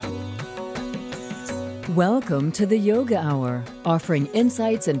Welcome to the Yoga Hour, offering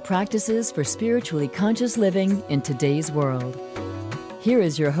insights and practices for spiritually conscious living in today's world. Here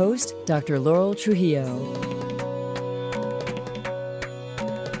is your host, Dr. Laurel Trujillo.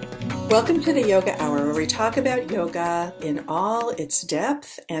 Welcome to the Yoga Hour, where we talk about yoga in all its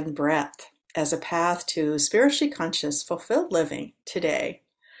depth and breadth as a path to spiritually conscious, fulfilled living today.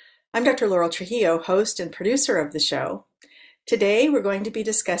 I'm Dr. Laurel Trujillo, host and producer of the show. Today, we're going to be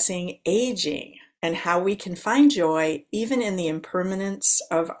discussing aging and how we can find joy even in the impermanence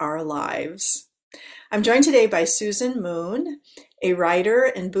of our lives. I'm joined today by Susan Moon, a writer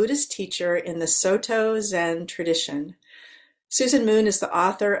and Buddhist teacher in the Soto Zen tradition. Susan Moon is the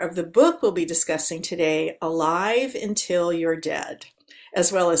author of the book we'll be discussing today, Alive Until You're Dead,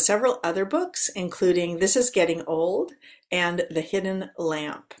 as well as several other books, including This Is Getting Old and The Hidden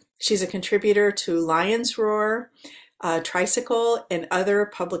Lamp. She's a contributor to Lion's Roar, Tricycle, and other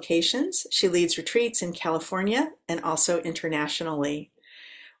publications. She leads retreats in California and also internationally.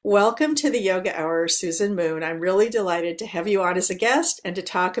 Welcome to the Yoga Hour, Susan Moon. I'm really delighted to have you on as a guest and to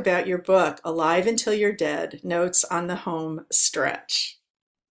talk about your book, Alive Until You're Dead, Notes on the Home Stretch.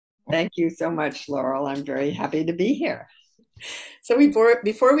 Thank you so much, Laurel. I'm very happy to be here. So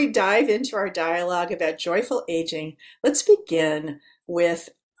before we dive into our dialogue about joyful aging, let's begin with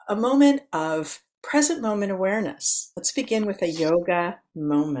a moment of present moment awareness. Let's begin with a yoga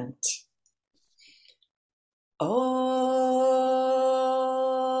moment.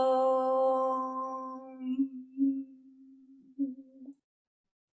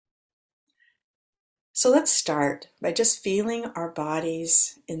 So let's start by just feeling our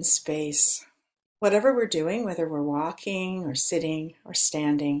bodies in space. Whatever we're doing, whether we're walking or sitting or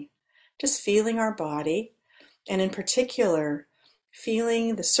standing, just feeling our body, and in particular,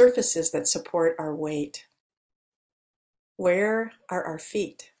 feeling the surfaces that support our weight. Where are our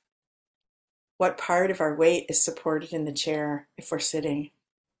feet? What part of our weight is supported in the chair if we're sitting?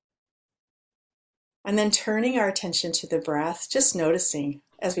 And then turning our attention to the breath, just noticing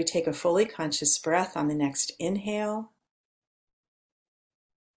as we take a fully conscious breath on the next inhale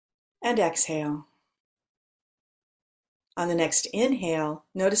and exhale. On the next inhale,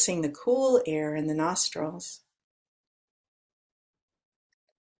 noticing the cool air in the nostrils.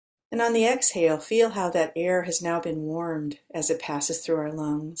 And on the exhale, feel how that air has now been warmed as it passes through our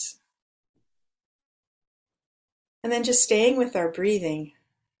lungs. And then just staying with our breathing,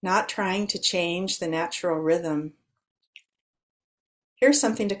 not trying to change the natural rhythm. Here's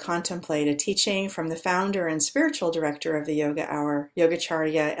something to contemplate, a teaching from the founder and spiritual director of the Yoga Hour,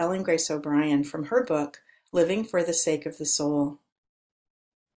 Yogacharya Ellen Grace O'Brien, from her book, Living for the Sake of the Soul.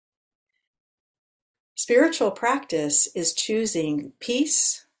 Spiritual practice is choosing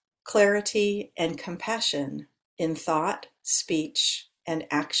peace, clarity, and compassion in thought, speech, and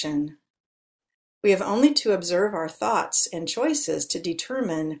action. We have only to observe our thoughts and choices to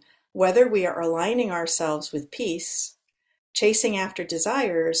determine whether we are aligning ourselves with peace, chasing after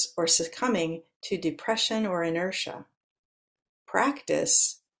desires, or succumbing to depression or inertia.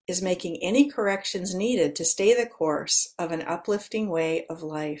 Practice is making any corrections needed to stay the course of an uplifting way of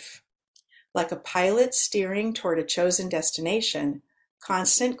life. Like a pilot steering toward a chosen destination,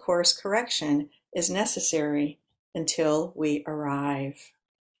 constant course correction is necessary until we arrive.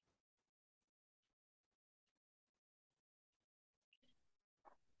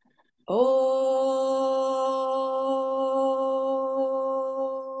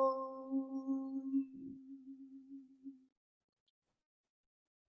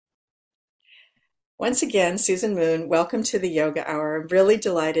 Once again, Susan Moon, welcome to the Yoga Hour. I'm really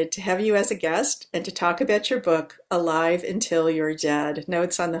delighted to have you as a guest and to talk about your book, Alive Until You're Dead,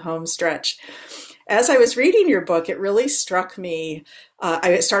 Notes on the Home Stretch. As I was reading your book, it really struck me.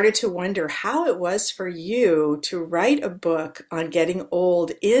 I started to wonder how it was for you to write a book on getting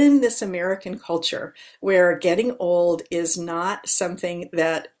old in this American culture, where getting old is not something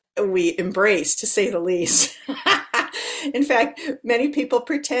that we embrace, to say the least. In fact, many people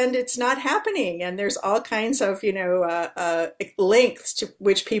pretend it's not happening, and there's all kinds of, lengths to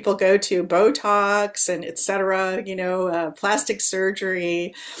which people go to, Botox and etc., plastic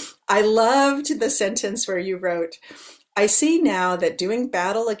surgery. I loved the sentence where you wrote, "I see now that doing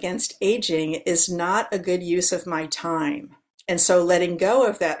battle against aging is not a good use of my time, and so letting go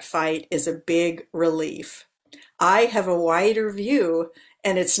of that fight is a big relief. I have a wider view,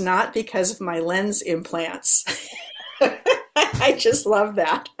 and it's not because of my lens implants." I just love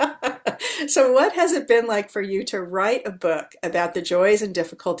that. So what has it been like for you to write a book about the joys and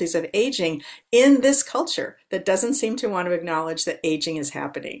difficulties of aging in this culture that doesn't seem to want to acknowledge that aging is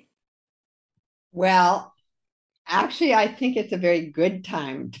happening? Well, Actually, I think it's a very good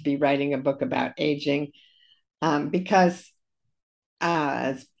time to be writing a book about aging, because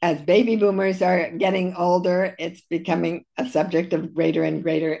as baby boomers are getting older, it's becoming a subject of greater and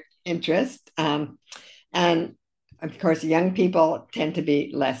greater interest. And of course, young people tend to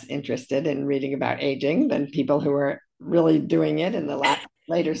be less interested in reading about aging than people who are really doing it in the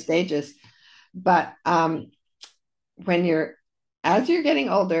later stages. But when you're as you're getting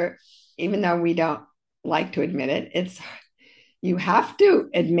older, even though we don't like to admit it, it's you have to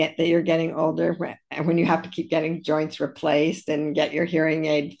admit that you're getting older when you have to keep getting joints replaced and get your hearing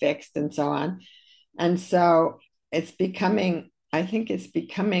aid fixed and so on. And so I think it's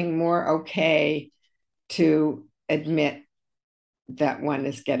becoming more okay to admit that one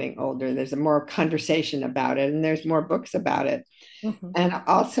is getting older. There's a more conversation about it, and there's more books about it. Mhm. And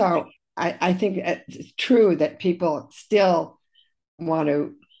also, I think it's true that people still want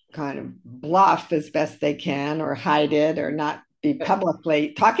to kind of bluff as best they can or hide it or not be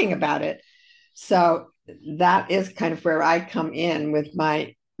publicly talking about it. So that is kind of where I come in with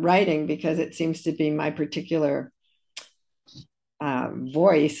my writing, because it seems to be my particular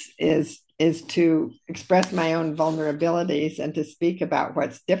voice is to express my own vulnerabilities and to speak about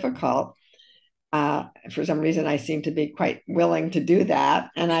what's difficult. For some reason, I seem to be quite willing to do that,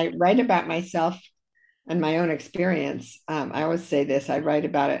 and I write about myself and my own experience. I always say this: I write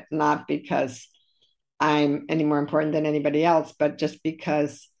about it not because I'm any more important than anybody else, but just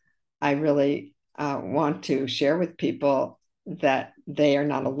because I really want to share with people that they are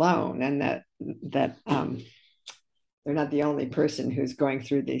not alone, and that they're not the only person who's going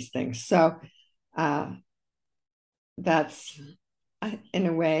through these things. So uh, that's, in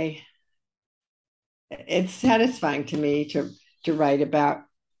a way, it's satisfying to me to write about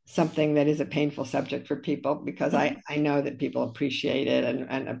something that is a painful subject for people, because I know that people appreciate it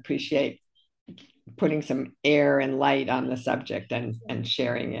and appreciate putting some air and light on the subject and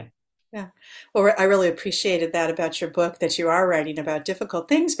sharing it. Yeah. Well, I really appreciated that about your book, that you are writing about difficult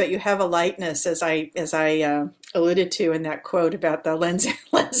things, but you have a lightness, as I alluded to in that quote about the lens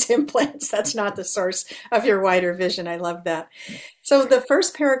lens implants. That's not the source of your wider vision. I love that. So the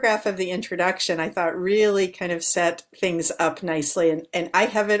first paragraph of the introduction, I thought really kind of set things up nicely, and I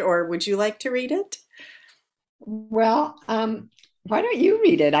have it, or would you like to read it? Well, why don't you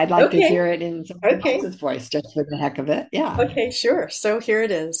read it? I'd like to Okay. hear it in somebody Okay. else's voice, just for the heck of it. Yeah. Okay, sure. So here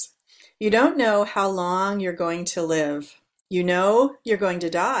it is. You don't know how long you're going to live. You know you're going to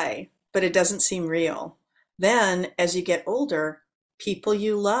die, but it doesn't seem real. Then, as you get older, people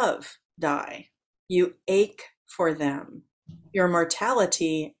you love die. You ache for them. Your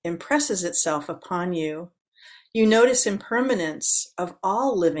mortality impresses itself upon you. You notice impermanence of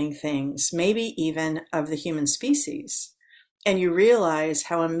all living things, maybe even of the human species. And you realize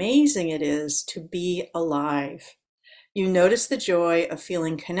how amazing it is to be alive. You notice the joy of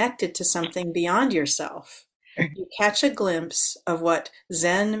feeling connected to something beyond yourself. You catch a glimpse of what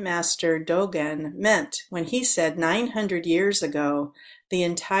Zen master Dogen meant when he said 900 years ago, the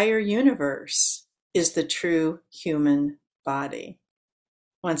entire universe is the true human body.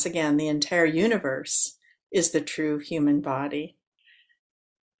 Once again, the entire universe is the true human body.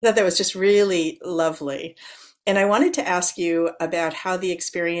 I thought that was just really lovely. And I wanted to ask you about how the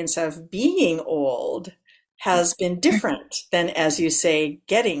experience of being old has been different than, as you say,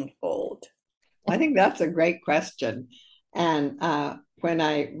 getting old. I think that's a great question. And when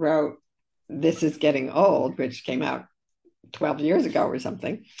I wrote This Is Getting Old, which came out 12 years ago or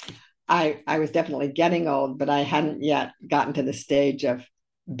something, I was definitely getting old, but I hadn't yet gotten to the stage of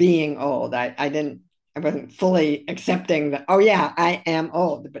being old. I wasn't fully accepting that, oh yeah, I am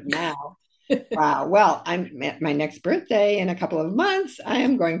old. But now, wow, well, I'm at my next birthday in a couple of months. I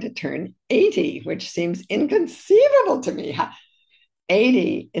am going to turn 80, which seems inconceivable to me.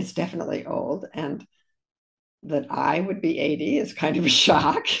 80 is definitely old, and that I would be 80 is kind of a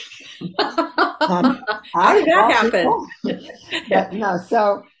shock. How I did that all happen? people, but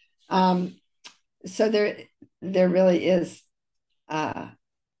no. Um, so there really is uh,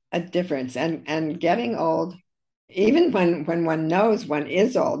 a difference, and getting old, even when one knows one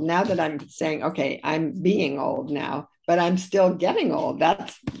is old. Now that I'm saying, okay, I'm being old now, but I'm still getting old.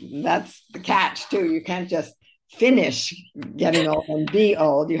 That's the catch too. You can't just finish getting old and be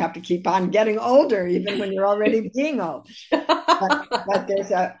old. You have to keep on getting older, even when you're already being old. But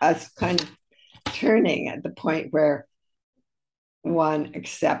there's a kind of turning at the point where one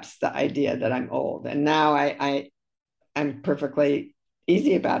accepts the idea that I'm old, and now I'm perfectly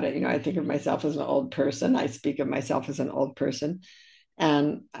easy about it. I think of myself as an old person. I speak of myself as an old person,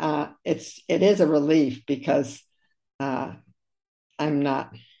 and it is a relief, because uh, I'm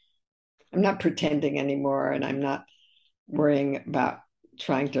not I'm not pretending anymore, and I'm not worrying about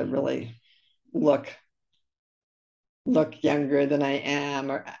trying to really look younger than I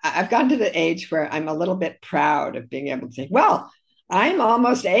am. Or I've gotten to the age where I'm a little bit proud of being able to say, well, I'm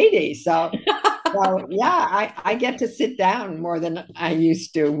almost 80. So yeah, I get to sit down more than I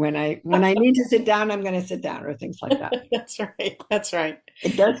used to. When I need to sit down, I'm going to sit down, or things like that. That's right. That's right.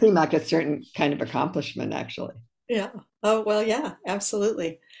 It does seem like a certain kind of accomplishment, actually. Yeah. Oh, well, yeah,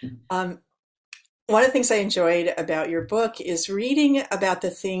 absolutely. Um, One of the things I enjoyed about your book is reading about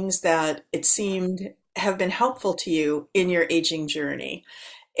the things that it seemed have been helpful to you in your aging journey.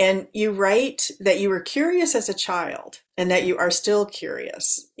 And you write that you were curious as a child and that you are still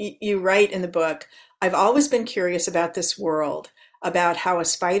curious. You write in the book, I've always been curious about this world, about how a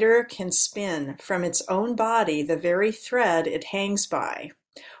spider can spin from its own body the very thread it hangs by,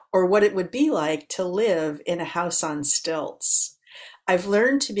 or what it would be like to live in a house on stilts. I've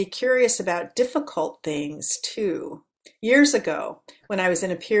learned to be curious about difficult things too. Years ago, when I was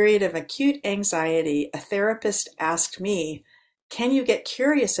in a period of acute anxiety, a therapist asked me, "Can you get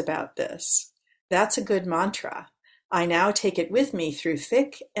curious about this?" That's a good mantra. I now take it with me through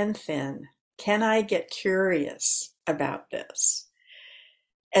thick and thin. Can I get curious about this?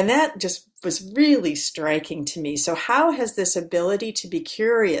 And that just was really striking to me. So, how has this ability to be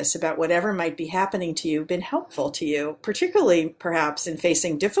curious about whatever might be happening to you been helpful to you, particularly perhaps in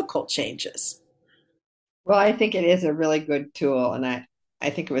facing difficult changes? Well, I think it is a really good tool. And I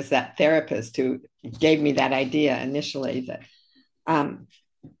think it was that therapist who gave me that idea initially that, um,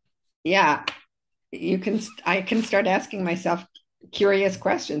 yeah, I can start asking myself curious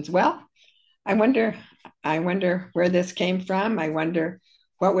questions. Well, I wonder, I wonder where this came from. I wonder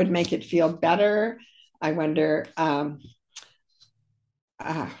what would make it feel better. I wonder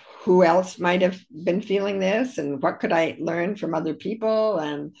uh, who else might have been feeling this, and what could I learn from other people,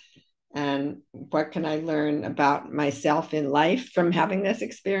 and what can I learn about myself in life from having this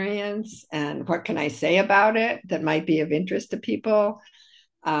experience, and what can I say about it that might be of interest to people.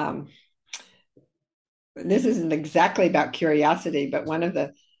 Um, this isn't exactly about curiosity, but one of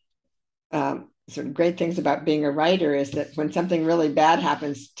the sort of great things about being a writer is that when something really bad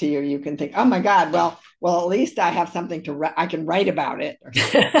happens to you, you can think, "Oh my God, well, at least I have something I can write about it."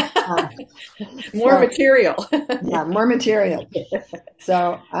 Um, More so material. yeah, more material.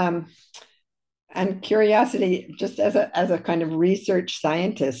 So and curiosity, just as a kind of research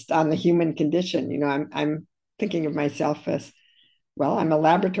scientist on the human condition, I'm thinking of myself as, well, I'm a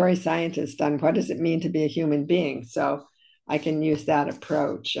laboratory scientist on what does it mean to be a human being. So I can use that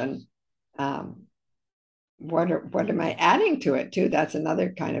approach. And um, what am I adding to it too? That's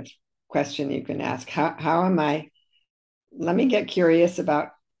another kind of question you can ask. How am I? Let me get curious about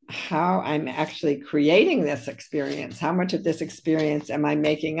how I'm actually creating this experience. How much of this experience am I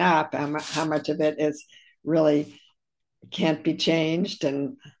making up? How much of it is really can't be changed,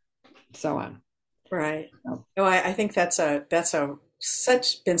 and so on. Right. So, No, I think that's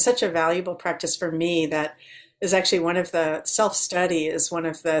such been such a valuable practice for me. That is actually one of the self-study is one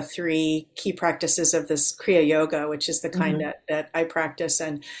of the three key practices of this Kriya Yoga, which is the kind mhm. that I practice,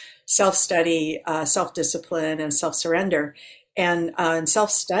 and self-study, self-discipline, and self-surrender. And in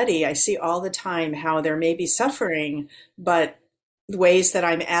self-study, I see all the time how there may be suffering, but the ways that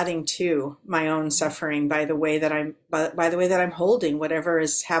I'm adding to my own suffering by the way that by the way that I'm holding whatever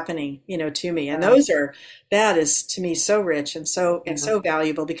is happening, to me. And Yeah, that is to me so rich and yeah, so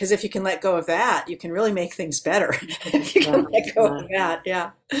valuable, because if you can let go of that, you can really make things better. If you yeah, can let go of that,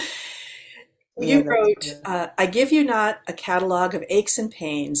 yeah. yeah, You that's wrote, good. I give you not a catalog of aches and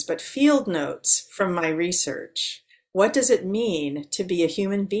pains, but field notes from my research. What does it mean to be a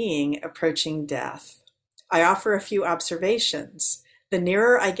human being approaching death? I offer a few observations. The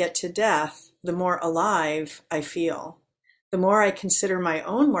nearer I get to death, the more alive I feel. The more I consider my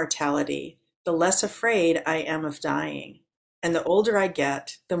own mortality, the less afraid I am of dying. And the older I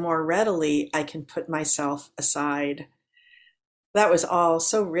get, the more readily I can put myself aside. That was all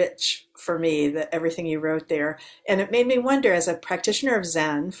so rich for me, that everything you wrote there. And it made me wonder, as a practitioner of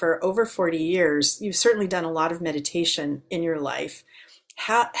Zen for over 40 years, you've certainly done a lot of meditation in your life.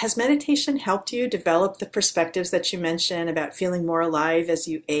 Has meditation helped you develop the perspectives that you mentioned about feeling more alive as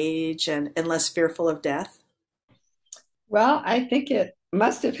you age and less fearful of death? Well, I think it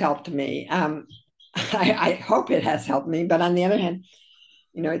must have helped me. I hope it has helped me. But on the other hand,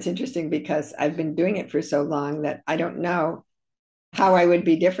 it's interesting because I've been doing it for so long that I don't know how I would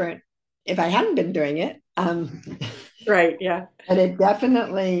be different if I hadn't been doing it. Right, yeah. But it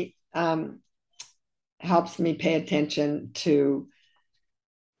definitely helps me pay attention to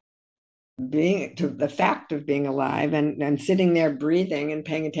being, to the fact of being alive, and sitting there breathing and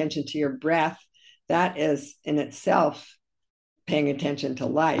paying attention to your breath, that is in itself paying attention to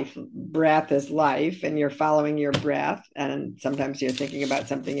life. Breath is life, and you're following your breath. And sometimes you're thinking about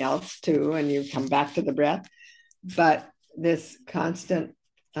something else too, and you come back to the breath. But this constant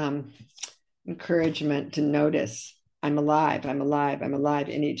encouragement to notice, I'm alive, I'm alive, I'm alive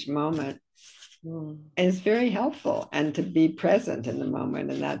in each moment is very helpful, and to be present in the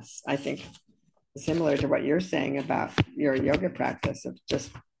moment. And that's, I think, similar to what you're saying about your yoga practice of just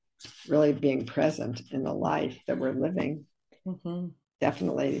really being present in the life that we're living. Mm-hmm.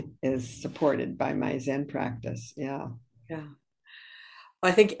 Definitely is supported by my Zen practice. Yeah. Yeah.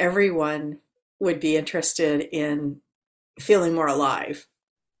 I think everyone would be interested in feeling more alive.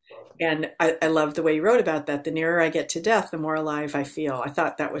 And I love the way you wrote about that. The nearer I get to death, the more alive I feel. I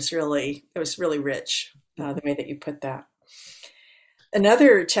thought it was really rich, the way that you put that.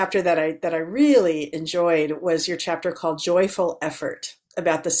 Another chapter that I really enjoyed was your chapter called Joyful Effort,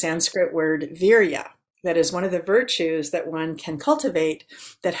 about the Sanskrit word virya. That is one of the virtues that one can cultivate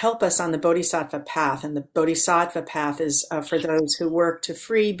that help us on the bodhisattva path. And the bodhisattva path is for those who work to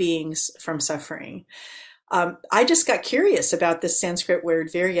free beings from suffering. I just got curious about this Sanskrit word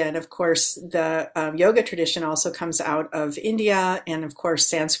virya. And of course, the yoga tradition also comes out of India. And of course,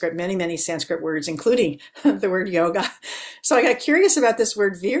 Sanskrit, many, many Sanskrit words, including the word yoga. So I got curious about this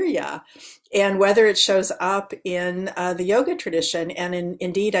word virya and whether it shows up in the yoga tradition. And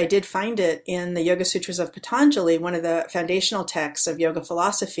indeed, I did find it in the Yoga Sutras of Patanjali, one of the foundational texts of yoga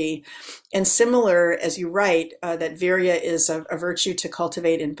philosophy. And similar, as you write, that virya is a virtue to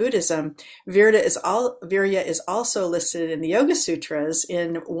cultivate in Buddhism. Virya is also listed in the Yoga Sutras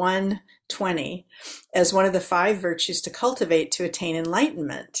in 120 as one of the 5 virtues to cultivate to attain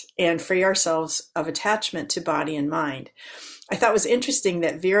enlightenment and free ourselves of attachment to body and mind. I thought it was interesting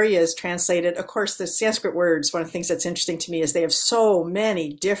that virya is translated. Of course, the Sanskrit words, one of the things that's interesting to me is they have so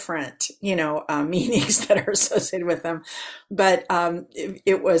many different, meanings that are associated with them. But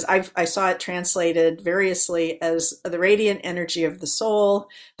I saw it translated variously as the radiant energy of the soul,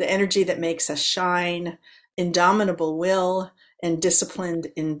 the energy that makes us shine, indomitable will, and disciplined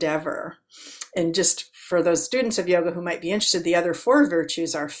endeavor. And just for those students of yoga who might be interested, the other 4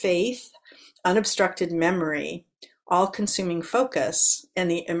 virtues are faith, unobstructed memory, all-consuming focus, and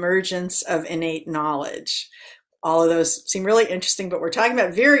the emergence of innate knowledge. All of those seem really interesting, but we're talking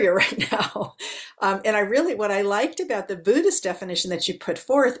about virya right now. And what I liked about the Buddhist definition that you put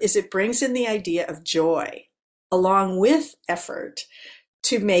forth is it brings in the idea of joy along with effort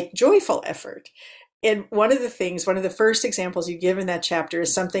to make joyful effort. And one of the first examples you give in that chapter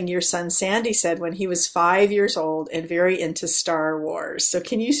is something your son Sandy said when he was 5 years old and very into Star Wars. So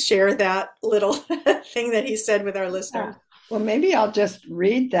can you share that little thing that he said with our listeners? Well, maybe I'll just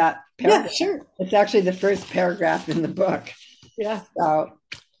read that paragraph. Yeah, sure. It's actually the first paragraph in the book. Yeah. So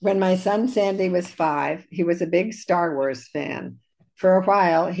when my son Sandy was 5, he was a big Star Wars fan. For a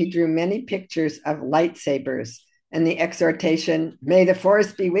while, he drew many pictures of lightsabers, and the exhortation, "May the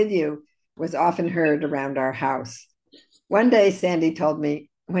Force be with you," was often heard around our house. One day, Sandy told me,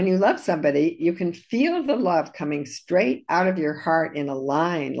 when you love somebody, you can feel the love coming straight out of your heart in a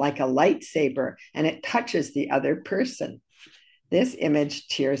line like a lightsaber, and it touches the other person. This image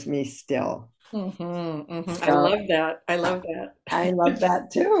cheers me still. Mm-hmm, mm-hmm. So, I love that. I love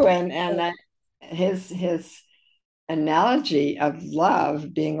that too. And his analogy of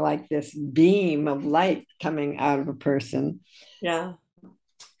love being like this beam of light coming out of a person. Yeah.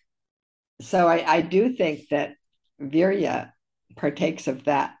 So I do think that virya partakes of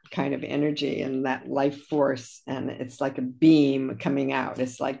that kind of energy and that life force, and it's like a beam coming out.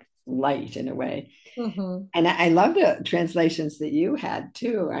 It's like light in a way. Mm-hmm. And I love the translations that you had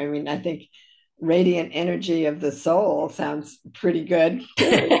too. I mean, I think radiant energy of the soul sounds pretty good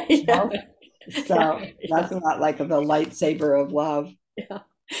too, yeah. So that's a lot like the lightsaber of love.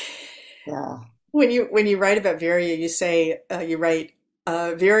 Yeah. When you write about virya, you say you write,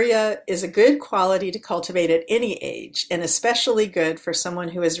 virya is a good quality to cultivate at any age, and especially good for someone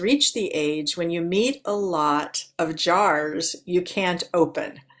who has reached the age when you meet a lot of jars you can't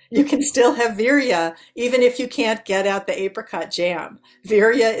open. You can still have virya even if you can't get out the apricot jam.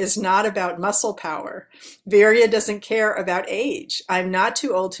 Virya is not about muscle power. Virya doesn't care about age. I'm not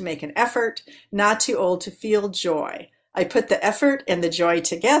too old to make an effort, not too old to feel joy. I put the effort and the joy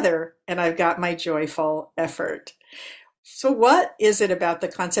together, and I've got my joyful effort. So what is it about the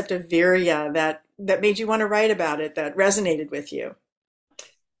concept of virya that made you want to write about it, that resonated with you?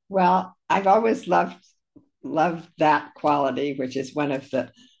 Well, I've always loved that quality, which is one of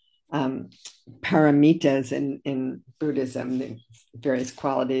the um, paramitas in Buddhism, the various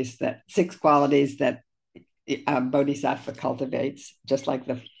qualities that 6 qualities that bodhisattva cultivates, just like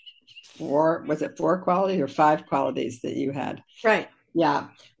the was it 4 qualities or 5 qualities that you had? Right. Yeah.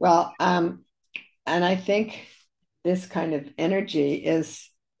 Well, and I think this kind of energy is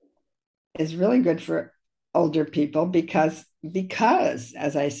really good for older people because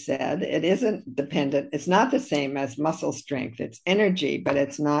as I said, it isn't dependent. It's not the same as muscle strength. It's energy, but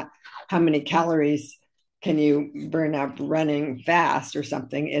it's not how many calories can you burn up running fast or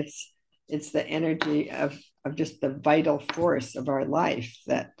something. It's the energy of just the vital force of our life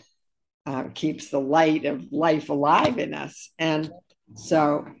that keeps the light of life alive in us. And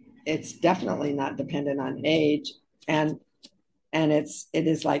so it's definitely not dependent on age. And it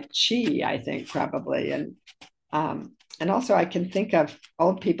is like chi, I think, probably. And also I can think of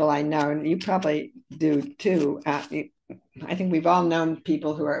old people I know, and you probably do too. I think we've all known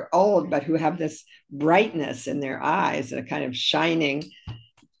people who are old, but who have this brightness in their eyes, a kind of shining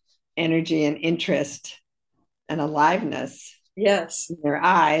energy and interest and aliveness. Yes. In their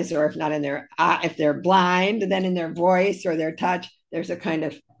eyes, or if not in their eye, if they're blind, then in their voice or their touch, there's a kind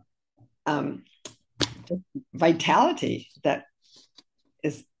of um, vitality that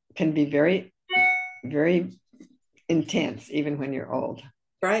can be very, very intense, even when you're old.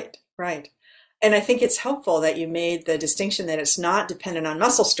 Right. Right. And I think it's helpful that you made the distinction that it's not dependent on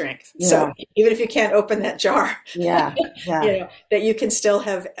muscle strength. Yeah. So even if you can't open that jar, Yeah. Yeah. that you can still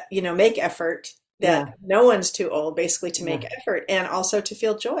have, make effort, that no one's too old basically to make effort, and also to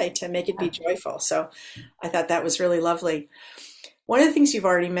feel joy, to make it be joyful. So I thought that was really lovely. One of the things you've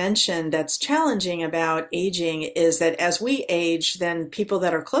already mentioned that's challenging about aging is that as we age, then people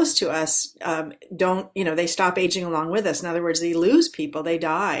that are close to us don't, they stop aging along with us. In other words, they lose people, they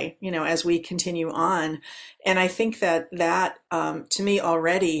die, as we continue on. And I think that to me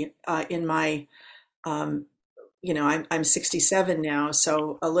already in my, I'm 67 now,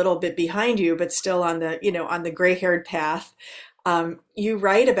 so a little bit behind you, but still on the gray-haired path. You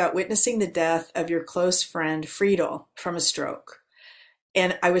write about witnessing the death of your close friend Friedel from a stroke.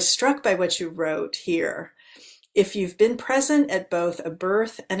 And I was struck by what you wrote here. If you've been present at both a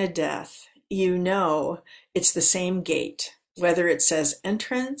birth and a death, you know it's the same gate, whether it says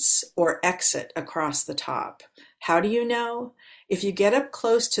entrance or exit across the top. How do you know? If you get up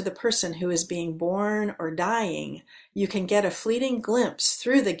close to the person who is being born or dying, you can get a fleeting glimpse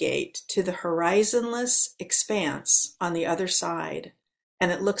through the gate to the horizonless expanse on the other side.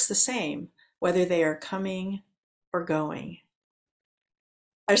 And it looks the same, whether they are coming or going.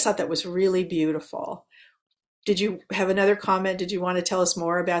 I just thought that was really beautiful. Did you have another comment? Did you want to tell us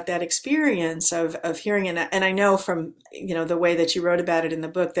more about that experience of hearing it? And I know from, the way that you wrote about it in the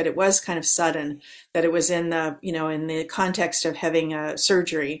book that it was kind of sudden, that it was in the context of having a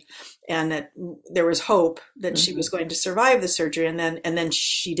surgery, and that there was hope that she was going to survive the surgery, and then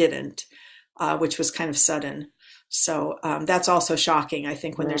she didn't, which was kind of sudden. So that's also shocking, I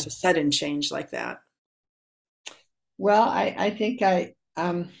think, when there's a sudden change like that. Well, I think I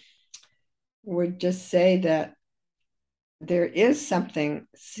would just say that there is something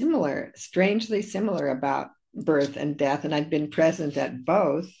similar, strangely similar about birth and death, and I've been present at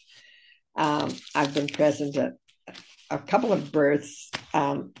both. I've been present at a couple of births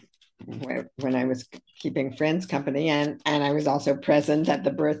when I was keeping friends company, and I was also present at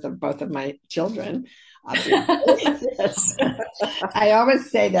the birth of both of my children. Yes. I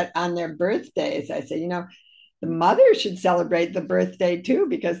always say that on their birthdays, I say, the mother should celebrate the birthday too,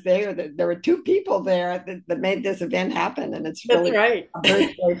 because there were 2 people there that made this event happen, and it's really right. a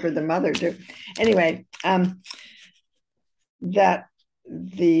birthday for the mother too. Anyway, that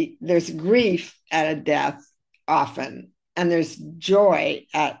there's grief at a death often, and there's joy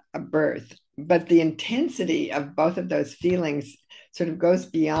at a birth, but the intensity of both of those feelings sort of goes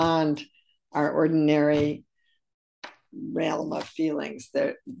beyond our ordinary realm of feelings.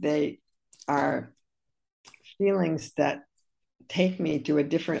 They are feelings that take me to a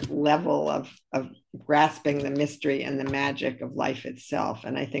different level of grasping the mystery and the magic of life itself.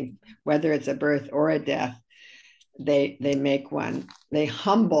 And I think whether it's a birth or a death, they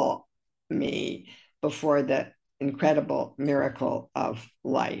humble me before the incredible miracle of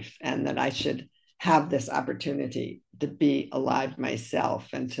life, and that I should have this opportunity to be alive myself,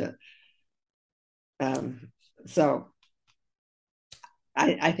 and to so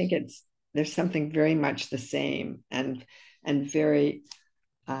I think there's something very much the same, and very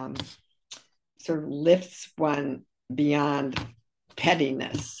sort of lifts one beyond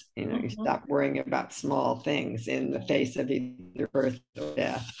pettiness. You stop worrying about small things in the face of either birth or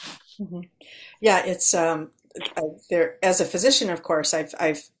death. Yeah, it's there, as a physician, of course,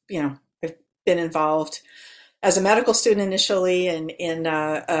 I've been involved as a medical student initially in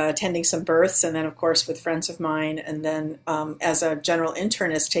attending some births, and then of course with friends of mine, and then as a general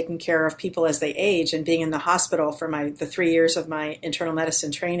internist taking care of people as they age, and being in the hospital for the 3 years of my internal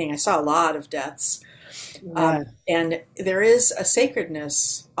medicine training. I saw a lot of deaths. Yeah. And there is a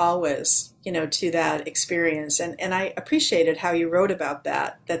sacredness always, to that experience. And I appreciated how you wrote about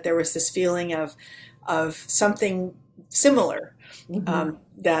that there was this feeling of something similar, Mm-hmm.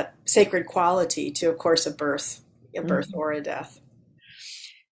 that sacred quality to, of course, a birth Mm-hmm. or a death.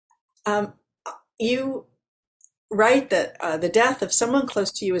 Um, you write that the death of someone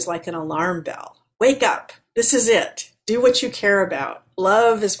close to you is like an alarm bell. Wake up. This is it. Do what you care about.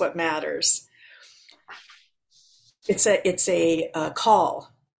 Love is what matters. It's a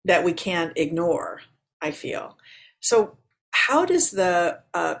call that we can't ignore, I feel. So how does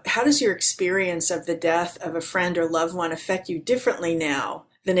your experience of the death of a friend or loved one affect you differently now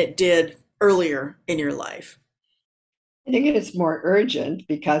than it did earlier in your life? I think it's more urgent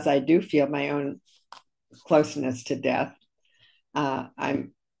because I do feel my own closeness to death.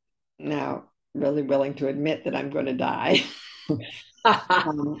 I'm now really willing to admit that I'm going to die.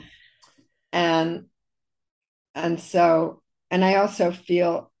 um, and and I also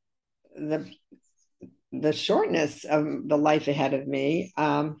feel the the shortness of the life ahead of me.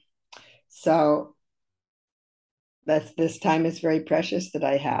 So that's this time is very precious that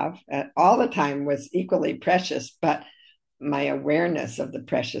I have. All the time was equally precious, but my awareness of the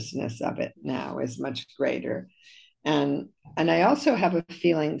preciousness of it now is much greater. And I also have a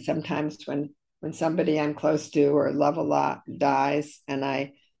feeling sometimes when somebody I'm close to or love a lot dies,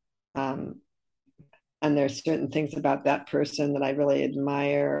 um, and there's certain things about that person that I really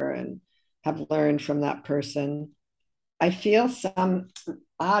admire and have learned from that person, I feel some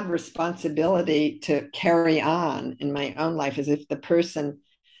odd responsibility to carry on in my own life as if the person,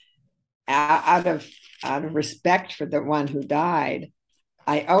 out of respect for the one who died,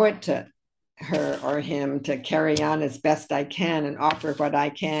 I owe it to her or him to carry on as best I can and offer what I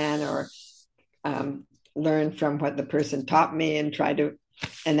can, or learn from what the person taught me and try to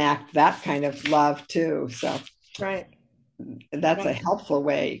enact that kind of love too. So Right, that's a right. helpful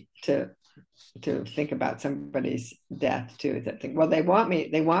way to think about somebody's death too. That think, well, they want me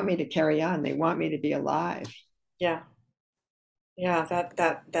to carry on. They want me to be alive. Yeah, yeah.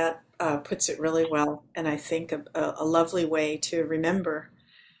 That puts it really well, and I think a lovely way to remember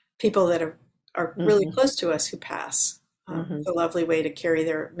people that are really Mm-hmm, close to us who pass. mm-hmm. It's a lovely way to carry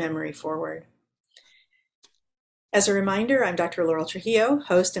their memory forward. As a reminder, I'm Dr. Laurel Trujillo,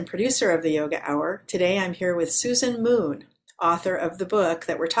 host and producer of the Yoga Hour. Today I'm here with Susan Moon, author of the book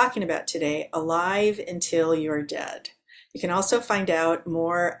that we're talking about today, Alive Until You're Dead. You can also find out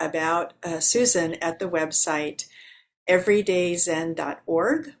more about Susan at the website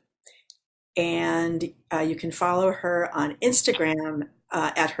everydayzen.org, and you can follow her on Instagram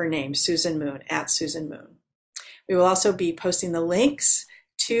at her name, Susan Moon, at Susan Moon. We will also be posting the links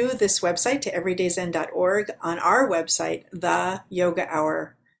to this website, to everydayzen.org, on our website,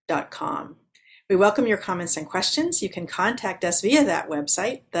 theyogahour.com. We welcome your comments and questions. You can contact us via that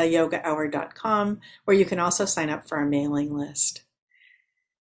website, theyogahour.com, where you can also sign up for our mailing list.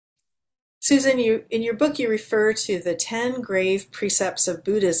 Susan, in your book, you refer to the 10 grave precepts of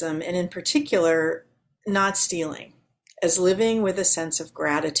Buddhism, and in particular, not stealing, as living with a sense of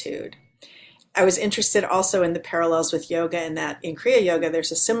gratitude. I was interested also in the parallels with yoga, in that in Kriya Yoga,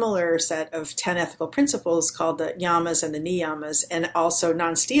 there's a similar set of 10 ethical principles called the yamas and the niyamas, and also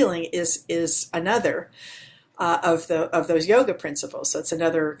non-stealing is another of those yoga principles. So it's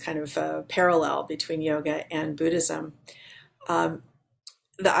another kind of parallel between yoga and Buddhism. Um,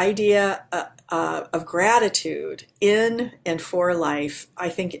 the idea of gratitude in and for life, I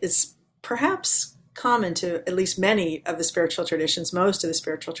think, is perhaps common to at least many of the spiritual traditions, most of the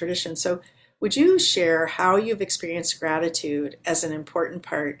spiritual traditions. So would you share how you've experienced gratitude as an important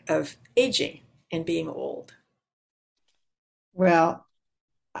part of aging and being old? Well,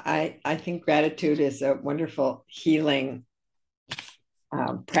 I think gratitude is a wonderful healing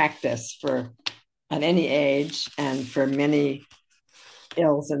practice for at any age and for many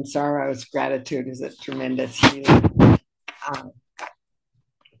ills and sorrows. Gratitude is a tremendous healing. Um,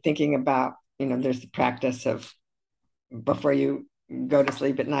 Thinking about, there's the practice of before you go to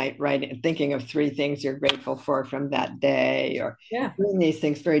sleep at night, right? Thinking of three things you're grateful for from that day, or Yeah. doing these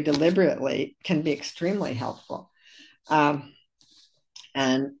things very deliberately can be extremely helpful. Um,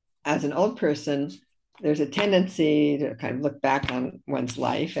 and as an old person, there's a tendency to kind of look back on one's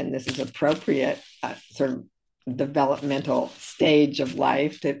life, and this is appropriate, sort of developmental stage of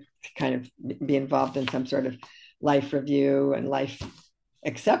life to kind of be involved in some sort of life review and life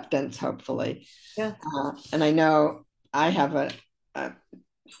acceptance, hopefully. Yeah. And I know I have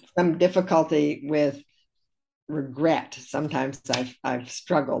some difficulty with regret. Sometimes I've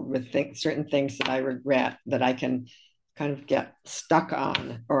struggled with certain things that I regret that I can kind of get stuck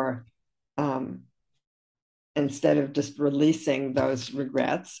on, or instead of just releasing those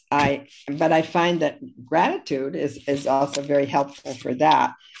regrets. But I find that gratitude is also very helpful for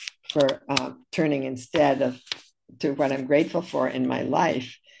that, for turning instead of to what I'm grateful for in my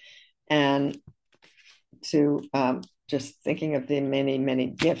life, and to just thinking of the many, many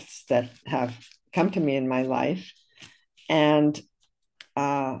gifts that have come to me in my life. And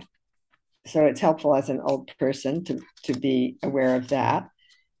so it's helpful as an old person to be aware of that.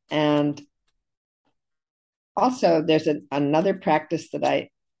 And also, there's another practice that I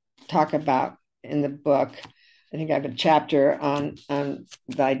talk about in the book. I think I have a chapter on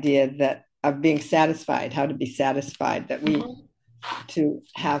the idea that of being satisfied, how to be satisfied, that we to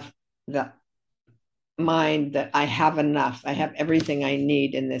have the mind that I have enough, I have everything I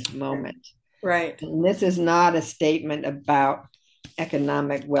need in this moment. Right. And this is not a statement about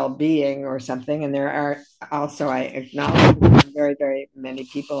economic well-being or something. And there are also, I acknowledge, very, very many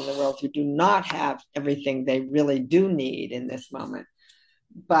people in the world who do not have everything they really do need in this moment.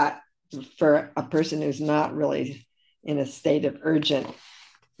 But for a person who's not really in a state of urgent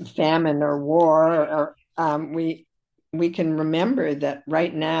famine or war, or we can remember that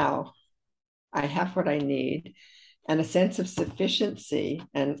right now I have what I need, and a sense of sufficiency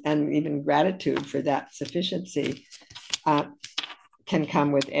and even gratitude for that sufficiency can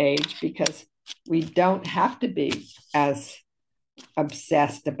come with age, because we don't have to be as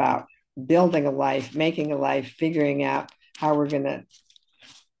obsessed about building a life, making a life, figuring out how we're going to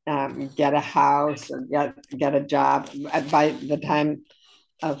get a house or get a job. By the time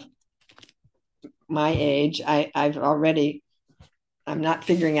of my age, I'm not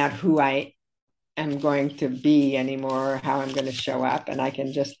figuring out who I am going to be anymore, how I'm going to show up, and I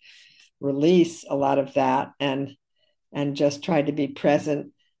can just release a lot of that and just try to be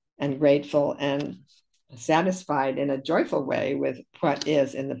present and grateful and satisfied in a joyful way with what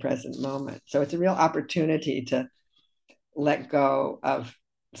is in the present moment. So it's a real opportunity to let go of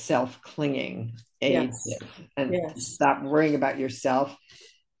self-clinging age, and stop worrying about yourself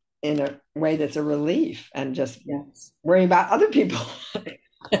in a way that's a relief, and just worry about other people.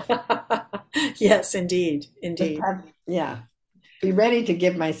 Yes, indeed. Be ready to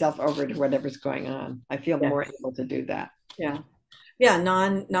give myself over to whatever's going on. I feel more able to do that.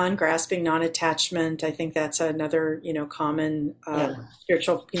 Non-grasping, non-attachment. I think that's another common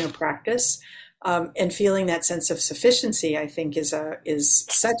spiritual practice, and feeling that sense of sufficiency, I think, is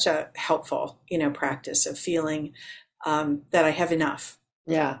such a helpful practice of feeling that I have enough.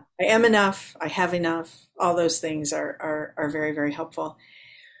 I am enough. I have enough. All those things are very, very helpful.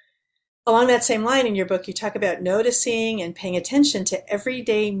 Along that same line, in your book, you talk about noticing and paying attention to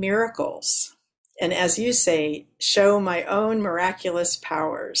everyday miracles. And as you say, show my own miraculous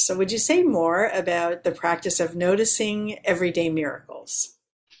powers. So would you say more about the practice of noticing everyday miracles?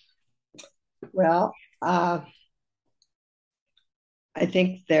 Well, I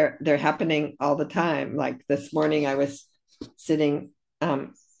think they're happening all the time. Like this morning, I was sitting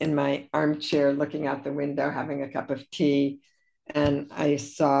in my armchair looking out the window, having a cup of tea, and I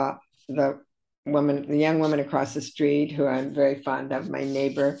saw the young woman across the street, who I'm very fond of, my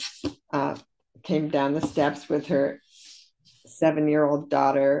neighbor, came down the steps with her 7-year-old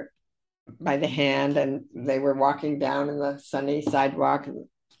daughter by the hand, and they were walking down in the sunny sidewalk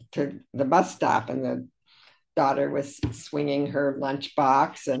to the bus stop, and the daughter was swinging her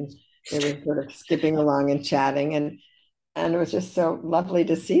lunchbox, and they were sort of skipping along and chatting, and it was just so lovely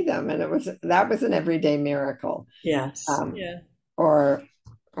to see them. And that was an everyday miracle. Yes.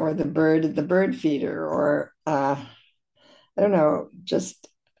 Or the bird feeder, or I don't know, just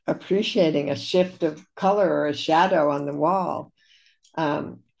appreciating a shift of color or a shadow on the wall.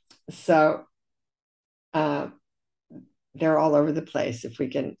 So they're all over the place if we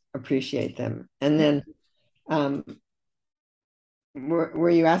can appreciate them. And then were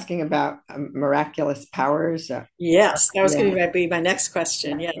you asking about miraculous powers? Yes, that was going to be my next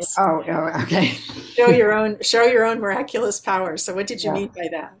question. Yes. Oh, okay. Show your own miraculous powers. So what did you mean by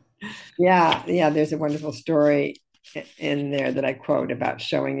that? Yeah. There's a wonderful story in there that I quote about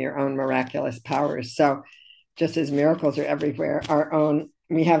showing your own miraculous powers. So just as miracles are everywhere,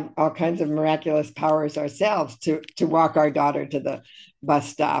 we have all kinds of miraculous powers ourselves to walk our daughter to the bus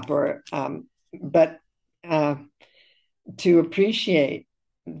stop, but to appreciate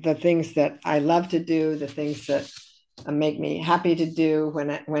the things that I love to do, the things that make me happy to do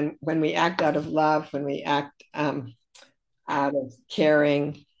when we act out of love, when we act out of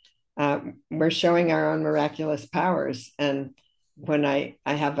caring, we're showing our own miraculous powers. And when I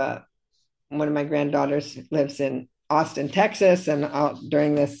have one of my granddaughters lives in Austin, Texas, and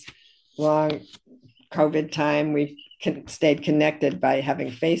during this long COVID time, we've stayed connected by having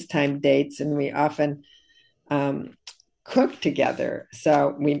FaceTime dates, and we often cook together.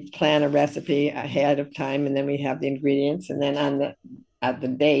 So we plan a recipe ahead of time, and then we have the ingredients, and then at the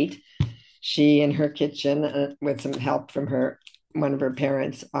date, she in her kitchen with some help from one of her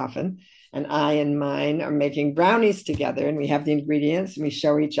parents often, and I and mine are making brownies together, and we have the ingredients, and we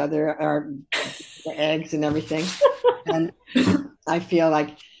show each other our eggs and everything. And I feel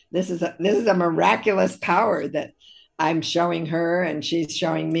like this is a miraculous power that I'm showing her, and she's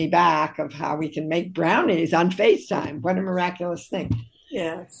showing me back of how we can make brownies on FaceTime. What a miraculous thing.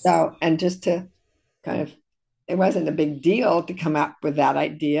 Yes. So, and just to kind of, it wasn't a big deal to come up with that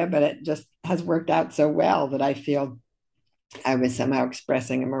idea, but it just has worked out so well that I feel I was somehow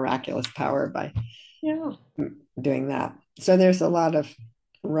expressing a miraculous power by doing that. So there's a lot of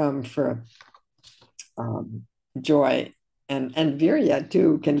room for joy, and Virya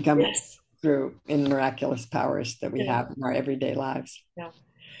too can come through in miraculous powers that we have in our everyday lives. Yeah.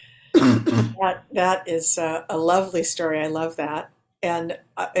 That is a lovely story. I love that. And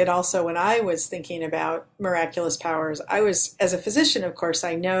it also, when I was thinking about miraculous powers, I was, as a physician, of course,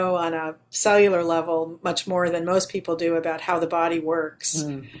 I know on a cellular level much more than most people do about how the body works.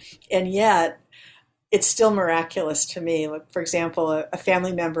 And yet, it's still miraculous to me. Like, for example, a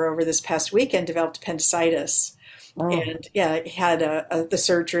family member over this past weekend developed appendicitis. And had the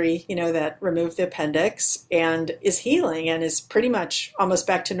surgery, that removed the appendix, and is healing and is pretty much almost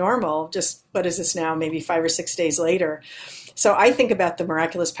back to normal. Just, what is this now? Maybe 5 or 6 days later. So I think about the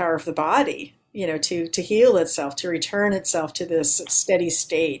miraculous power of the body, to heal itself, to return itself to this steady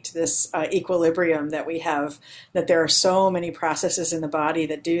state, this equilibrium that we have, that there are so many processes in the body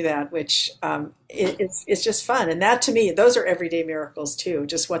that do that, which it's just fun. And that, to me, those are everyday miracles too,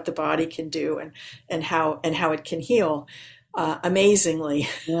 just what the body can do and how it can heal amazingly.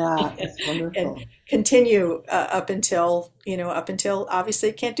 Yeah, it's wonderful. And continue up until obviously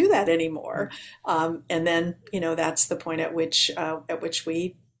it can't do that anymore. And then, that's the point at which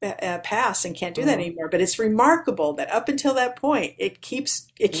we pass and can't do that anymore. But it's remarkable that up until that point, it keeps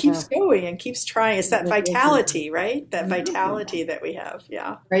going and keeps trying. It's that vitality, right? That vitality that we have.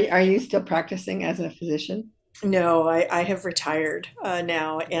 Yeah. Are you still practicing as a physician? No, I have retired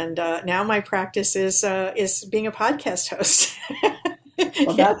now, and now my practice is being a podcast host.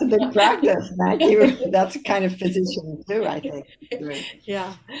 Well, that's a big practice. Thank you. That's a kind of physician too, I think.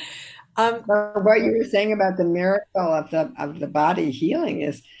 Yeah. What you were saying about the miracle of the body healing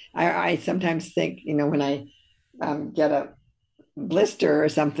is, I sometimes think, when I get a blister or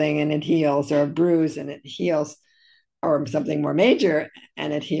something and it heals, or a bruise and it heals, or something more major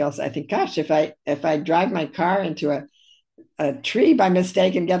and it heals, I think, gosh, if I drive my car into a tree by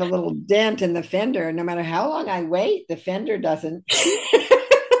mistake and get a little dent in the fender, no matter how long I wait, the fender doesn't.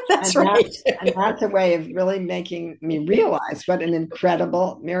 That's right. And that's a way of really making me realize what an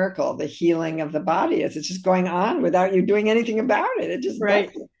incredible miracle the healing of the body is. It's just going on without you doing anything about it. It just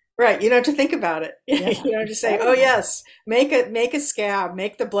right. does. Right. You don't have to think about it. Yeah. You don't have to say, oh, yes, make a scab,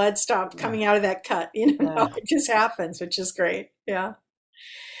 make the blood stop coming out of that cut. It just happens, which is great. Yeah.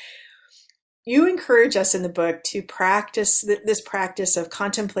 You encourage us in the book to practice this practice of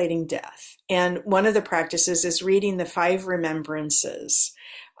contemplating death. And one of the practices is reading the 5 remembrances.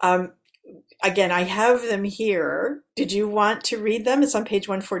 Again, I have them here. Did you want to read them? It's on page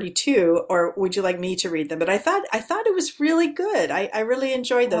 142, or would you like me to read them? But I thought it was really good. I really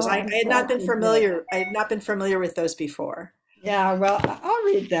enjoyed those. I had not been familiar. I had not been familiar with those before. Yeah, well, I'll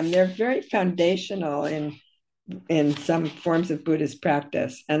read them. They're very foundational in some forms of Buddhist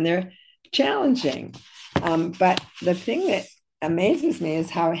practice, and they're challenging. But the thing that amazes me is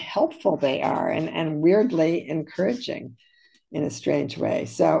how helpful they are, and weirdly encouraging in a strange way.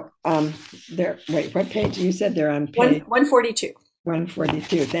 So wait, what page? You said they're on page 142.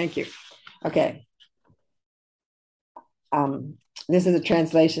 142. Thank you. Okay. This is a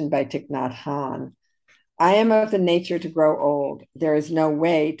translation by Thich Nhat Hanh. I am of the nature to grow old. There is no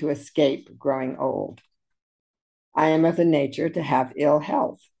way to escape growing old. I am of the nature to have ill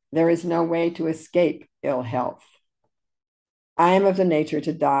health. There is no way to escape ill health. I am of the nature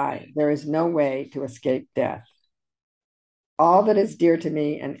to die. There is no way to escape death. All that is dear to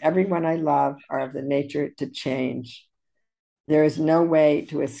me and everyone I love are of the nature to change. There is no way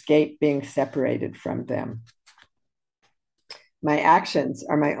to escape being separated from them. My actions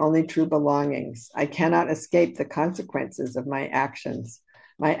are my only true belongings. I cannot escape the consequences of my actions.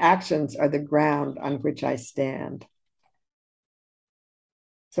 My actions are the ground on which I stand.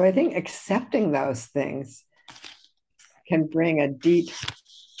 So I think accepting those things can bring a deep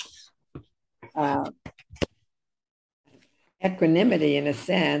equanimity in a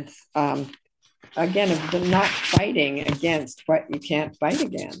sense. Again, of not fighting against what you can't fight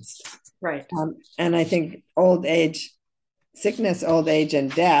against. Right. And I think sickness, old age,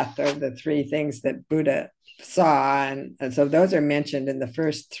 and death are the three things that Buddha saw. And so those are mentioned in the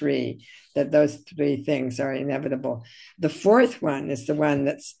first three, that those three things are inevitable. The fourth one is the one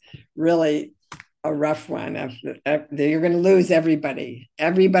that's really a rough one. You're going to lose everybody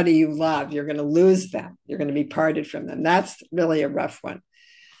you love. You're going to lose them. You're going to be parted from them. That's really a rough one.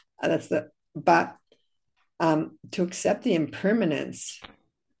 But to accept the impermanence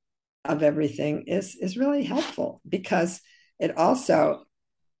of everything is really helpful, because it also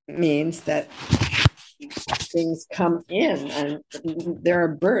means that things come in, and there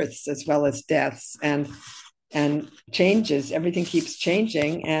are births as well as deaths and changes. Everything keeps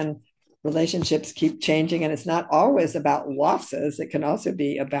changing, and relationships keep changing, and it's not always about losses. It can also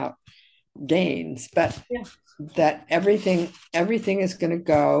be about gains, but that everything is going to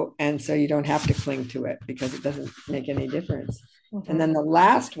go, and so you don't have to cling to it because it doesn't make any difference. Mm-hmm. And then the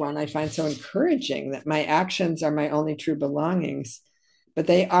last one I find so encouraging, that my actions are my only true belongings, but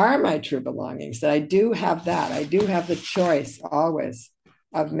they are my true belongings, that I do have the choice always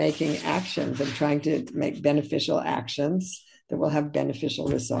of making actions and trying to make beneficial actions that will have beneficial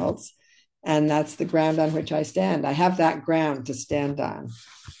results. And that's the ground on which I stand. I have that ground to stand on,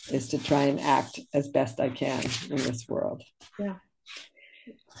 is to try and act as best I can in this world. Yeah.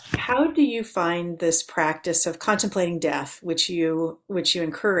 How do you find this practice of contemplating death, which you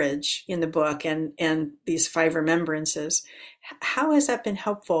encourage in the book, and these 5 remembrances? How has that been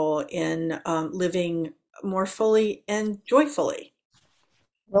helpful in living more fully and joyfully?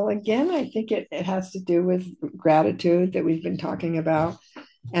 Well, again, I think it has to do with gratitude that we've been talking about.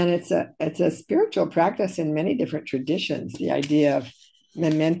 And it's a spiritual practice in many different traditions. The idea of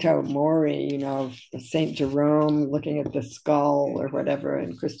memento mori, Saint Jerome looking at the skull or whatever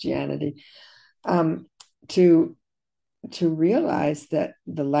in Christianity, to realize that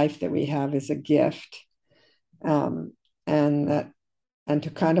the life that we have is a gift, and to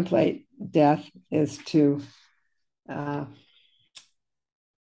contemplate death is to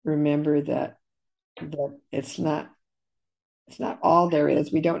remember that it's not all there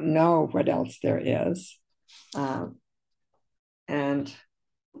is. We don't know what else there is.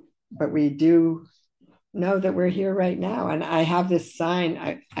 But we do know that we're here right now. And I have this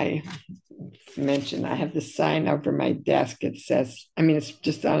sign, I mentioned, I have this sign over my desk. It says, it's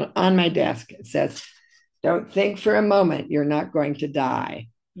just on my desk. It says, don't think for a moment you're not going to die.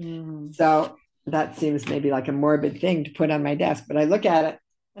 Mm. So that seems maybe like a morbid thing to put on my desk, but I look at it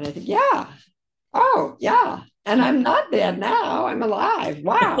and I think, yeah, oh, yeah. And I'm not dead now. I'm alive.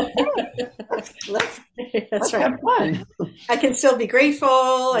 Wow. Let's right. have fun. I can still be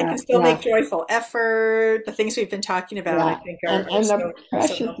grateful. I can still make joyful effort. The things we've been talking about, I think, are and the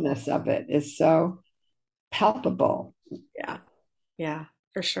preciousness of it is so palpable. Yeah,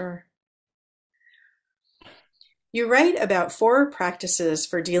 for sure. You write about 4 practices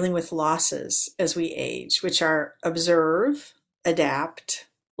for dealing with losses as we age, which are observe, adapt,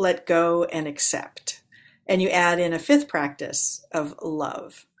 let go, and accept. And you add in a 5th practice of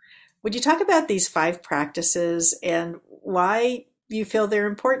love. Would you talk about these 5 practices and why you feel they're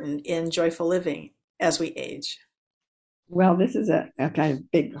important in joyful living as we age? Well, this is a kind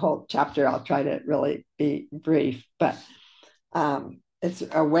of big whole chapter. I'll try to really be brief, but it's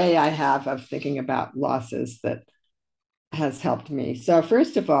a way I have of thinking about losses that has helped me. So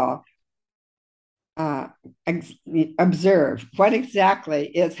first of all, observe what exactly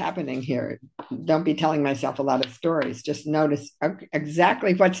is happening here. Don't be telling myself a lot of stories. Just notice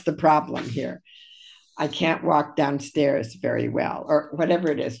exactly what's the problem here. I can't walk downstairs very well, or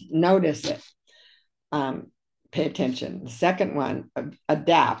whatever it is. Notice it. Pay attention. The second one,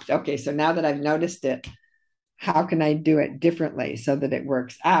 adapt. Okay, so now that I've noticed it, how can I do it differently so that it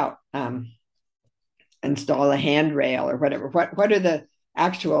works out? Install a handrail or whatever. What are the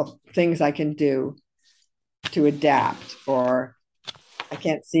actual things I can do to adapt? Or I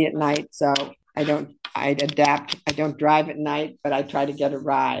can't see at night, so I adapt. I don't drive at night, but I try to get a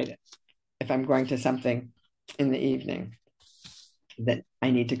ride if I'm going to something in the evening that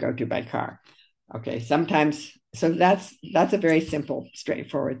I need to go to by car. Okay, sometimes, so that's a very simple,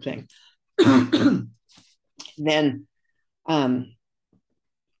 straightforward thing. Then the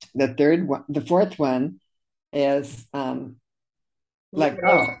fourth one is let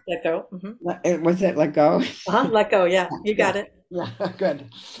go. Let go. Was it let go? Let go. Yeah, you got Yeah, it. yeah, good.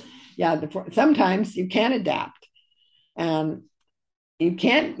 Yeah, sometimes you can adapt, and you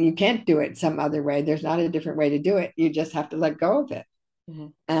can't do it some other way. There's not a different way to do it. You just have to let go of it. Mm-hmm.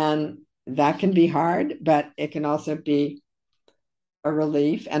 And that can be hard, but it can also be a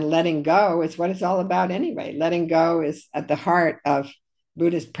relief. And letting go is what it's all about anyway. Letting go is at the heart of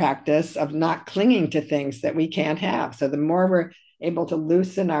Buddhist practice of not clinging to things that we can't have. So the more we're able to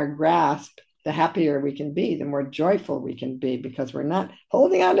loosen our grasp, the happier we can be, the more joyful we can be, because we're not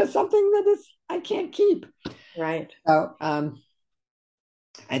holding on to something that is I can't keep. Right. So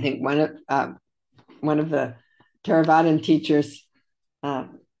I think one of the Theravadan teachers, I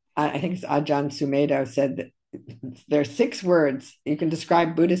think it's Ajahn Sumedho, said that there are 6 words. You can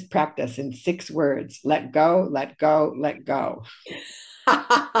describe Buddhist practice in 6 words: let go, let go, let go.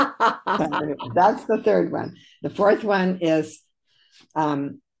 That's the 3rd one. The 4th one is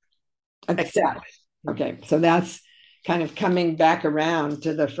accept. Okay, so that's kind of coming back around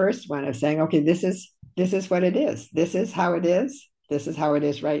to the first one of saying, okay, this is what it is. This is how it is. This is how it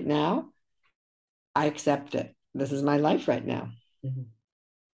is right now. I accept it. This is my life right now. Mm-hmm.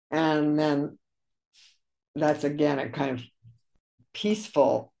 And then that's again a kind of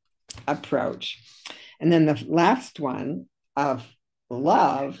peaceful approach. And then the last one of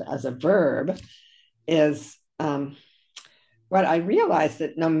love as a verb is what I realized,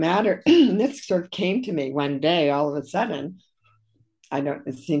 that no matter, this sort of came to me one day all of a sudden.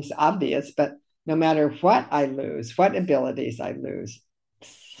 It seems obvious, but no matter what I lose, what abilities I lose,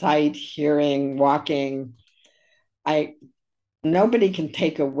 sight, hearing, walking, nobody can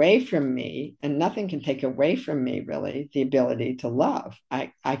take away from me, and nothing can take away from me, really, the ability to love.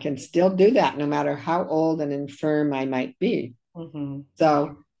 I can still do that no matter how old and infirm I might be. Mm-hmm.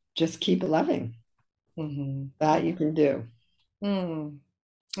 So just keep loving. Mm-hmm. That you can do.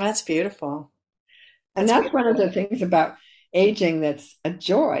 That's beautiful. And that's one of the things about aging that's a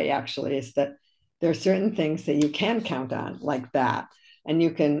joy, actually, is that there are certain things that you can count on like that. And you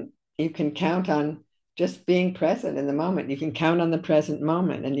can count on just being present in the moment. You can count on the present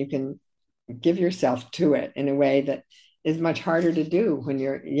moment, and you can give yourself to it in a way that is much harder to do when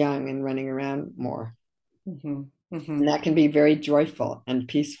you're young and running around more. Mm-hmm. Mm-hmm. And that can be very joyful and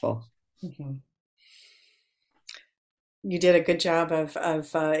peaceful. Mm-hmm. You did a good job of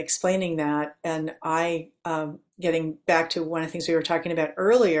explaining that. And getting back to one of the things we were talking about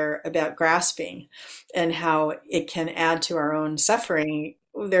earlier about grasping and how it can add to our own suffering.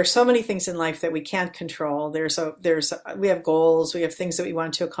 There's so many things in life that we can't control. We have goals, we have things that we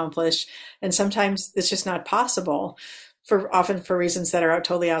want to accomplish, and sometimes it's just not possible, often for reasons that are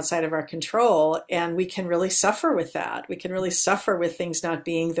totally outside of our control. And we can really suffer with that. We can really suffer with things not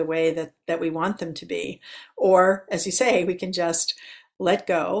being the way that we want them to be. Or, as you say, we can just let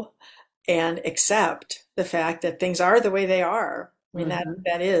go and accept the fact that things are the way they are. I mean,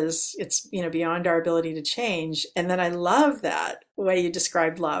 it's beyond our ability to change. And then I love that way you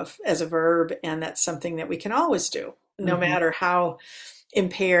described love as a verb, and that's something that we can always do, no matter how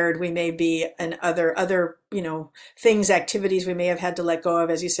impaired we may be, and other things, activities we may have had to let go of,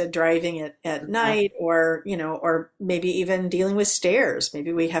 as you said, driving at night, or maybe even dealing with stairs.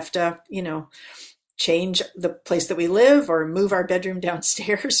 Maybe we have to change the place that we live, or move our bedroom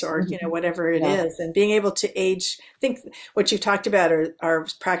downstairs, or whatever it is. And being able to age, I think what you've talked about are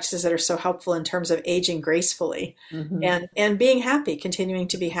practices that are so helpful in terms of aging gracefully, and being happy, continuing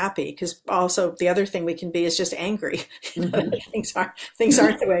to be happy. Because also the other thing we can be is just angry. Things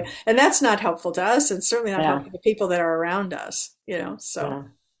aren't the way, and that's not helpful to us, and certainly not helpful to people that are around us. So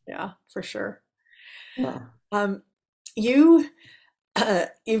for sure.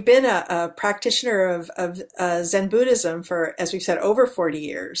 You've been a practitioner of Zen Buddhism for, as we've said, over 40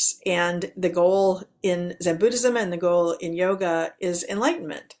 years. And the goal in Zen Buddhism and the goal in yoga is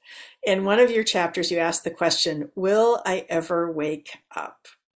enlightenment. In one of your chapters, you asked the question, will I ever wake up?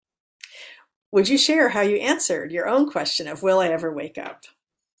 Would you share how you answered your own question of, will I ever wake up?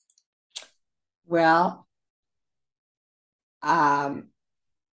 Well,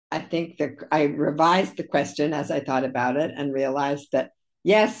 I think that I revised the question as I thought about it, and realized that,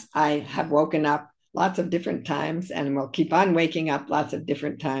 yes, I have woken up lots of different times, and will keep on waking up lots of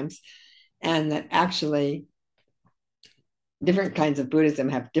different times. And that actually different kinds of Buddhism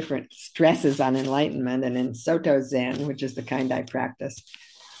have different stresses on enlightenment. And in Soto Zen, which is the kind I practice,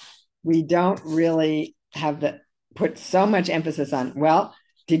 we don't really put so much emphasis on, well,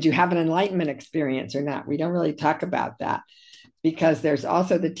 did you have an enlightenment experience or not? We don't really talk about that, because there's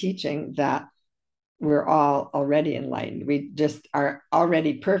also the teaching that we're all already enlightened. We just are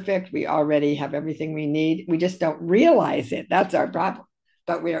already perfect. We already have everything we need. We just don't realize it. That's our problem.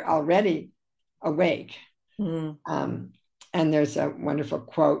 But we're already awake. Mm. And there's a wonderful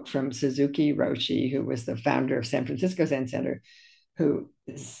quote from Suzuki Roshi, who was the founder of San Francisco Zen Center, who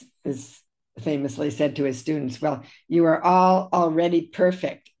is famously said to his students, well, you are all already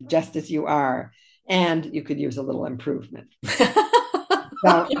perfect, just as you are. And you could use a little improvement.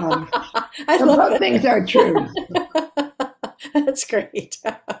 So, I so love both that. things are true. That's great.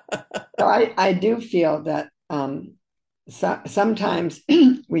 So I do feel that sometimes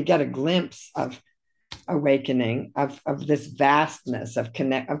we get a glimpse of awakening, of this vastness, of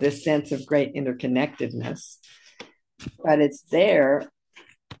this sense of great interconnectedness, but it's there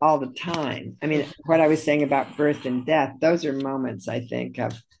all the time. I mean, what I was saying about birth and death, those are moments, I think,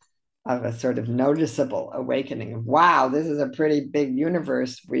 of a sort of noticeable awakening of, wow, this is a pretty big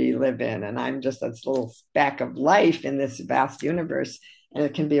universe we live in, and I'm just this little speck of life in this vast universe, and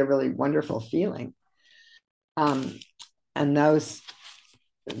it can be a really wonderful feeling. And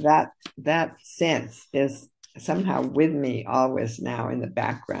that sense is somehow with me always now in the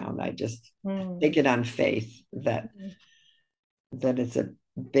background. I just take it on faith that it's a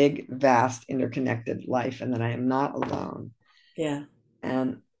big, vast, interconnected life, and that I am not alone. Yeah.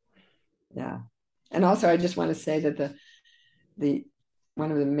 And also I just want to say that the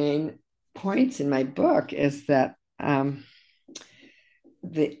one of the main points in my book is that the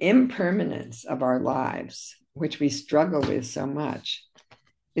impermanence of our lives, which we struggle with so much,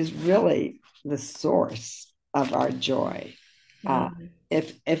 is really the source of our joy.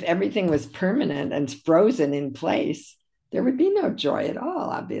 If everything was permanent and frozen in place, there would be no joy at all.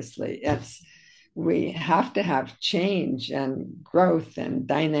 Obviously, we have to have change and growth and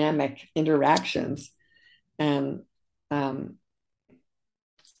dynamic interactions, and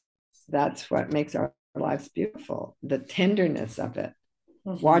that's what makes our lives beautiful. The tenderness of it,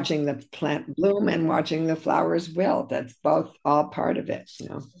 watching the plant bloom and watching the flowers wilt. That's both all part of it,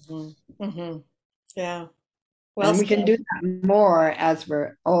 you know. Yeah. Well, and we can do that more as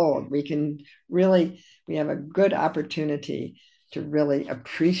we're old. We have a good opportunity to really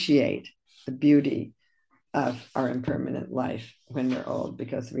appreciate the beauty of our impermanent life when we're old,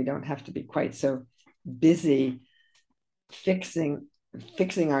 because we don't have to be quite so busy fixing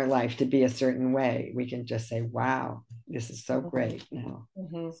our life to be a certain way. We can just say, wow, this is so great now.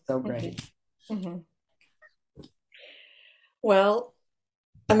 So great. Well,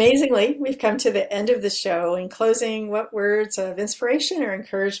 amazingly, we've come to the end of the show. In closing, what words of inspiration or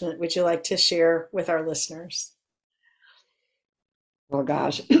encouragement would you like to share with our listeners? Well,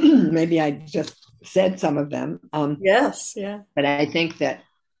 gosh, maybe I just said some of them. Yes, yeah. But I think that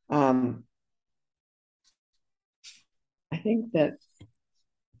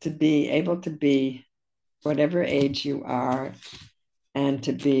to be able to be whatever age you are, and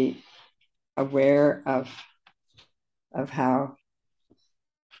to be aware of how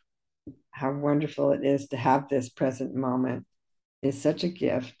wonderful it is to have this present moment is such a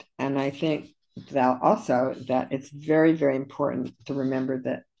gift. And I think that also that it's very, very important to remember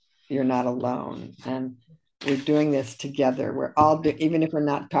that you're not alone, and we're doing this together. We're all even if we're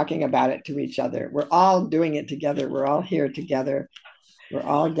not talking about it to each other, we're all doing it together. We're all here together. We're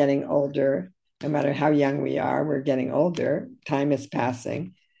all getting older. No matter how young we are, we're getting older. Time is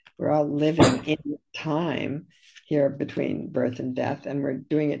passing. We're all living in time here between birth and death, and we're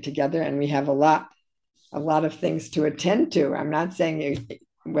doing it together. And we have a lot of things to attend to. I'm not saying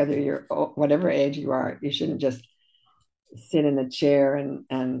whether you're whatever age you are, you shouldn't just sit in a chair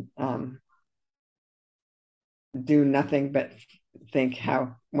and do nothing but think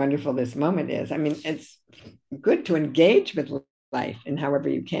how wonderful this moment is. I mean, it's good to engage with life in however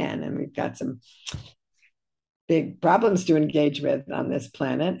you can, and we've got some big problems to engage with on this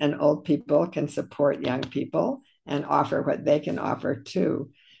planet, and old people can support young people and offer what they can offer too.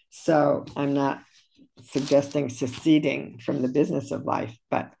 So I'm not suggesting seceding from the business of life,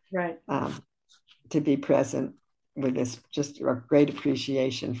 but to be present with this just a great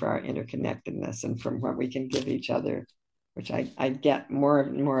appreciation for our interconnectedness and from what we can give each other, which I get more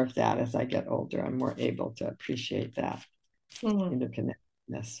and more of that as I get older. I'm more able to appreciate that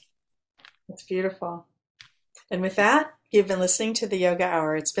interconnectedness. That's beautiful. And with that, you've been listening to the Yoga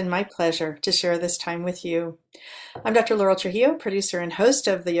Hour. It's been my pleasure to share this time with you. I'm Dr. Laurel Trujillo, producer and host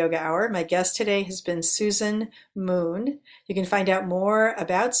of the Yoga Hour. My guest today has been Susan Moon. You can find out more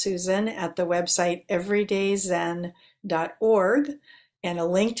about Susan at the website everydayzen.org, and a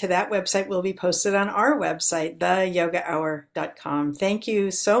link to that website will be posted on our website, theyogahour.com. Thank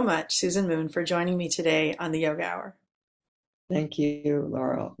you so much, Susan Moon, for joining me today on the Yoga Hour. Thank you,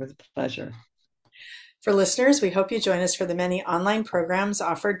 Laurel. It was a pleasure. For listeners, we hope you join us for the many online programs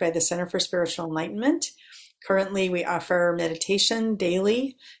offered by the Center for Spiritual Enlightenment. Currently, we offer meditation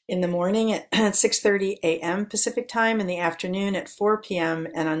daily in the morning at 6:30 a.m. Pacific time, in the afternoon at 4 p.m.,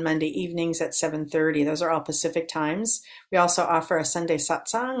 and on Monday evenings at 7:30. Those are all Pacific times. We also offer a Sunday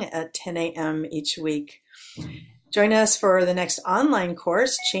satsang at 10 a.m. each week. Join us for the next online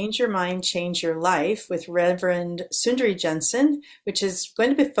course, Change Your Mind, Change Your Life, with Reverend Sundari Jensen, which is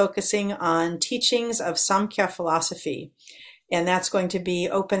going to be focusing on teachings of Samkhya philosophy. And that's going to be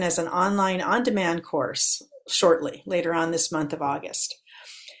open as an online on-demand course shortly, later on this month of August.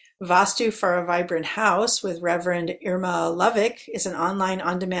 Vastu for a Vibrant House with Reverend Irma Lovick is an online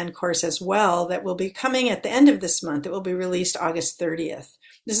on-demand course as well that will be coming at the end of this month. It will be released August 30th.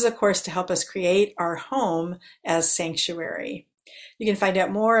 This is a course to help us create our home as sanctuary. You can find out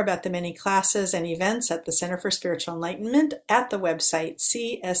more about the many classes and events at the Center for Spiritual Enlightenment at the website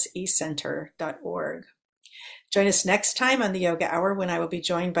csecenter.org. Join us next time on the Yoga Hour when I will be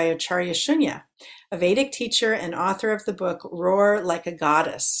joined by Acharya Shunya, a Vedic teacher and author of the book Roar Like a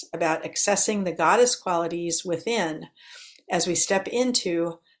Goddess, about accessing the goddess qualities within as we step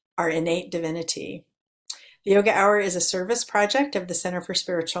into our innate divinity. The Yoga Hour is a service project of the Center for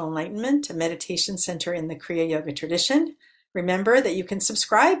Spiritual Enlightenment, a meditation center in the Kriya Yoga tradition. Remember that you can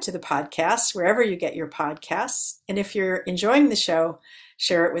subscribe to the podcast wherever you get your podcasts. And if you're enjoying the show,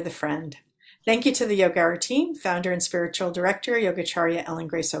 share it with a friend. Thank you to the Yoga Hour team, founder and spiritual director, Yogacharya Ellen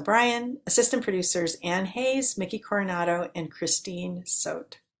Grace O'Brien, assistant producers Ann Hayes, Mickey Coronado, and Christine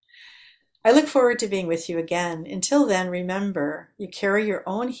Sote. I look forward to being with you again. Until then, remember, you carry your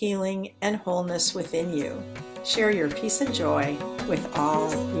own healing and wholeness within you. Share your peace and joy with all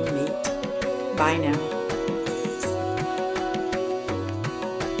you meet. Bye now.